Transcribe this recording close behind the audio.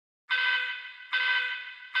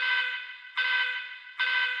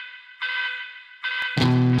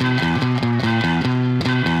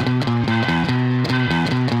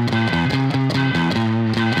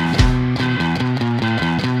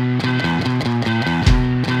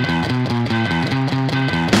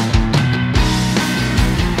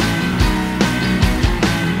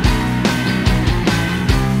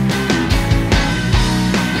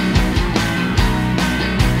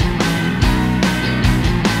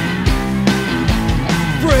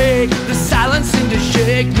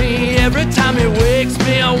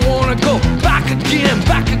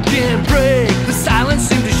back again. Break, the silence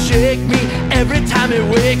seems to shake me. Every time it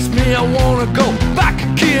wakes me, I wanna go back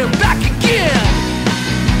again, back again.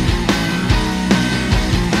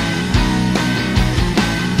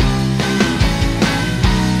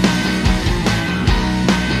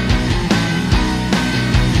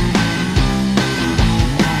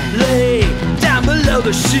 Lay down below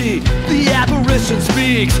the sheet, the apparition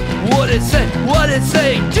speaks. What it say? What it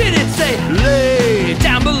say? Did it say? Lay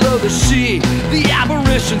down below the sheet, the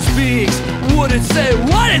apparition speaks. What it say?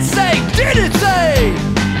 What it say? Did it say?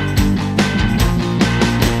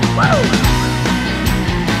 Woo!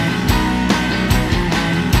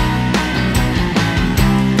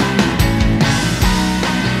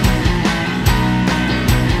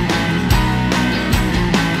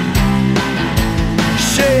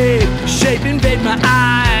 Shape invade my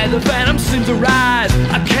eye, the phantom seems to rise.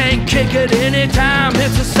 I can't kick it anytime,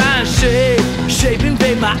 it's a sign. Shape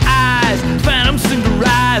invade my eyes, phantom seem to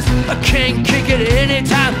rise. I can't kick it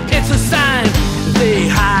anytime, it's a sign. They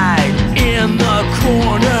hide in the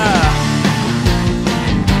corner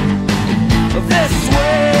this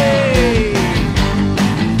way.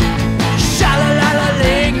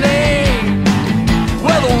 Sha-la-la-la-ling-ling,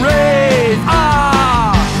 where the rays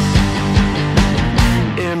are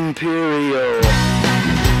imperial.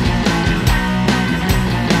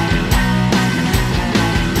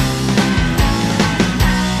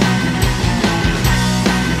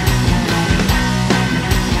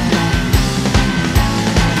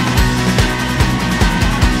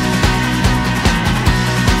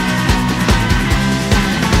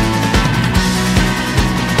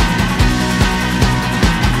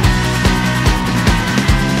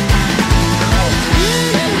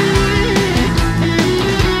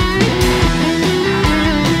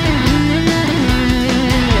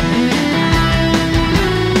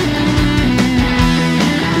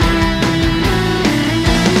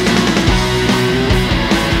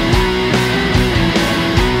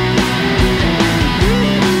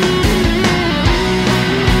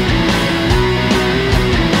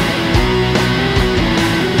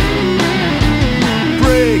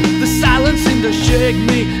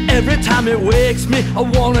 Me. Every time it wakes me, I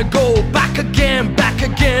wanna go back again, back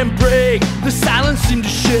again. Break, the silence seems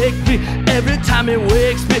to shake me. Every time it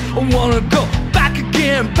wakes me, I wanna go back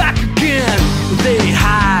again, back again. They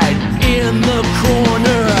hide in the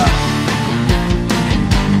corner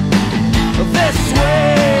this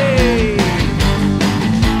way.